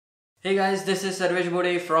Hey guys, this is Sarvesh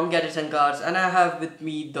Bode from Gadgets and Cars, and I have with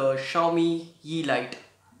me the Xiaomi Yeelight.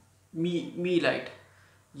 Yeelight.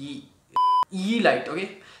 Yeelight,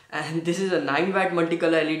 okay? And this is a 9-watt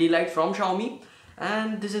multicolor LED light from Xiaomi,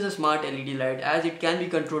 and this is a smart LED light as it can be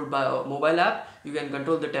controlled by a mobile app. You can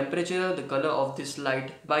control the temperature, the color of this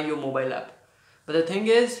light by your mobile app. But the thing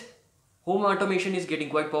is, home automation is getting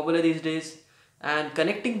quite popular these days, and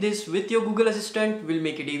connecting this with your Google Assistant will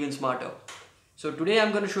make it even smarter. So today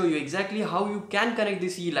I'm going to show you exactly how you can connect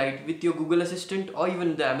this Yeelight with your Google Assistant or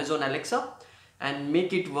even the Amazon Alexa and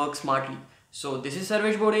make it work smartly. So this is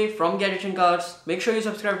Sarvesh Bode from Gadgets and Cars. Make sure you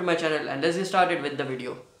subscribe to my channel and let's get started with the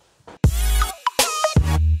video.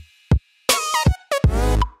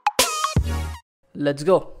 Let's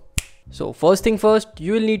go. So first thing first,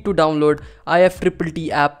 you will need to download IFTTT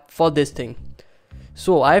app for this thing.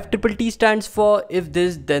 So IFTTT stands for if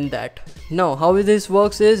this then that. Now how this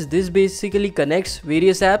works is this basically connects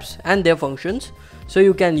various apps and their functions so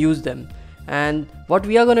you can use them. And what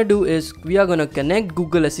we are gonna do is we are gonna connect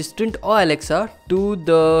Google Assistant or Alexa to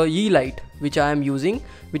the Yeelight which I am using,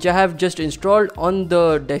 which I have just installed on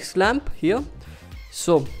the desk lamp here.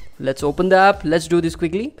 So let's open the app. Let's do this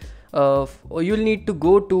quickly. You'll need to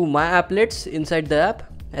go to my applets inside the app.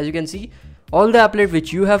 As you can see, all the applet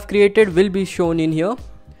which you have created will be shown in here.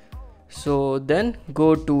 So then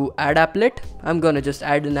go to add applet. I'm gonna just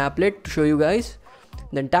add an applet to show you guys.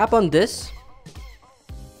 Then tap on this.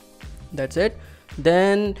 That's it.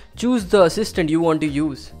 Then choose the assistant you want to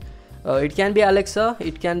use. It can be Alexa,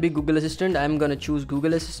 it can be Google Assistant. I'm gonna choose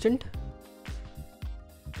Google Assistant.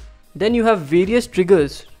 Then you have various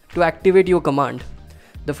triggers to activate your command.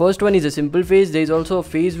 The first one is a simple phase. There is also a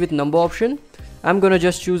phase with number option. I'm gonna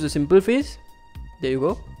just choose a simple phase. There you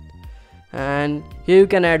go. And here you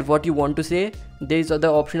can add what you want to say. There is other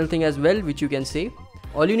optional thing as well which you can say.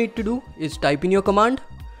 All you need to do is type in your command.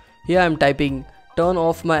 Here I'm typing turn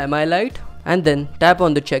off my MI light and then tap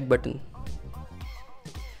on the check button.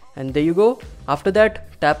 And there you go. After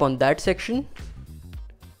that, tap on that section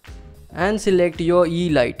and select your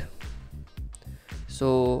Yeelight.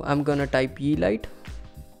 So I'm gonna type Yeelight.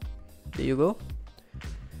 There you go.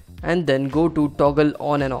 And then go to toggle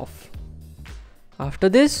on and off. After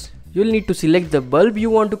this, you'll need to select the bulb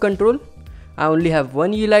you want to control. I only have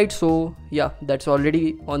one Yeelight, so yeah, that's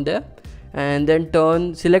already on there. And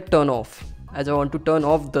then select turn off, as I want to turn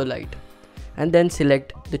off the light. And then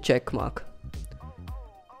select the check mark.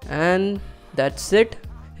 And that's it.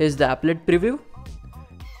 Here's the applet preview.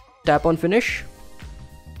 Tap on finish.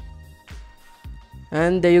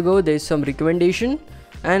 And there you go, there's some recommendation.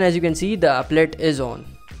 And as you can see, the applet is on.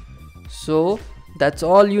 So that's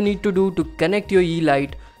all you need to do to connect your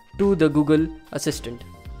Yeelight to the Google Assistant.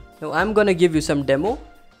 Now I'm gonna give you some demo.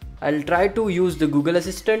 I'll try to use the Google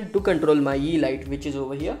Assistant to control my Yeelight, which is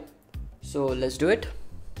over here. So let's do it.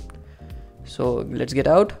 So let's get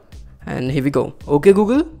out and here we go. Okay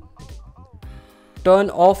Google, turn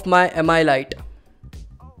off my MI light.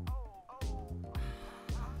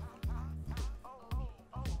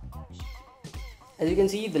 As you can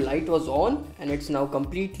see, the light was on and it's now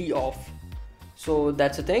completely off. So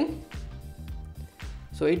that's the thing.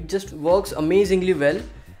 So it just works amazingly well,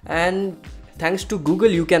 and thanks to Google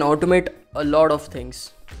you can automate a lot of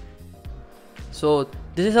things. So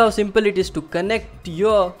this is how simple it is to connect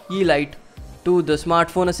your Yeelight to the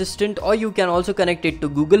smartphone assistant, or you can also connect it to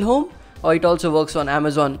Google Home, or it also works on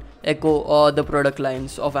Amazon Echo or the product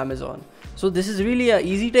lines of Amazon. So this is really an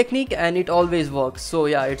easy technique and it always works. So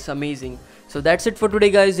yeah, it's amazing. So that's it for today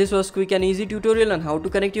guys. This was quick and easy tutorial on how to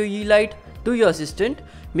connect your Yeelight to your assistant.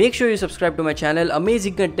 Make sure you subscribe to my channel.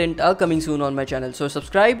 Amazing content are coming soon on my channel. So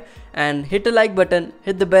subscribe and hit the like button,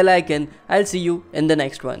 hit the bell icon. I'll see you in the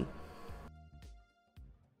next one.